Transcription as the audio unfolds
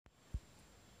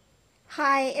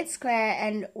Hi, it's Claire,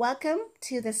 and welcome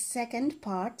to the second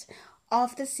part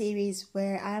of the series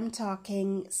where I'm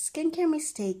talking skincare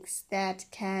mistakes that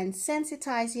can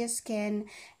sensitize your skin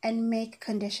and make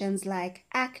conditions like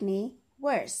acne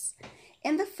worse.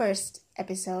 In the first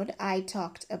episode, I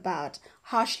talked about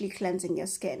harshly cleansing your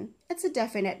skin. It's a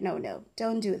definite no no,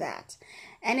 don't do that.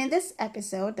 And in this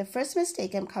episode, the first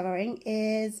mistake I'm covering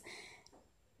is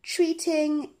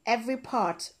treating every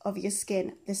part of your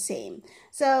skin the same.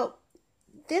 So,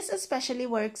 this especially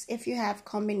works if you have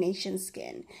combination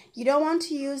skin. You don't want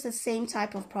to use the same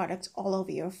type of product all over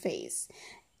your face.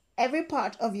 Every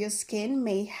part of your skin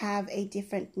may have a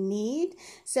different need.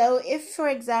 So, if for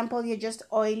example you're just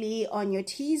oily on your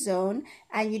T zone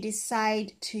and you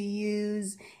decide to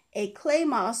use a clay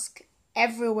mask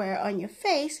everywhere on your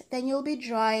face, then you'll be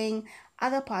drying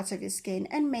other parts of your skin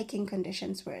and making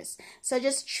conditions worse. So,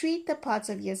 just treat the parts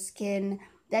of your skin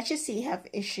that you see have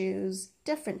issues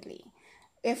differently.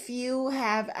 If you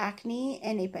have acne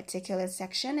in a particular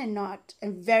section and not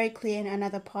very clear in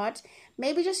another part,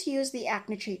 maybe just use the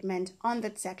acne treatment on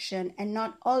that section and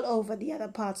not all over the other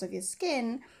parts of your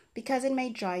skin because it may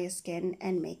dry your skin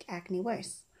and make acne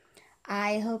worse.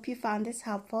 I hope you found this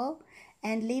helpful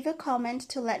and leave a comment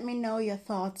to let me know your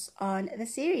thoughts on the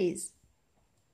series.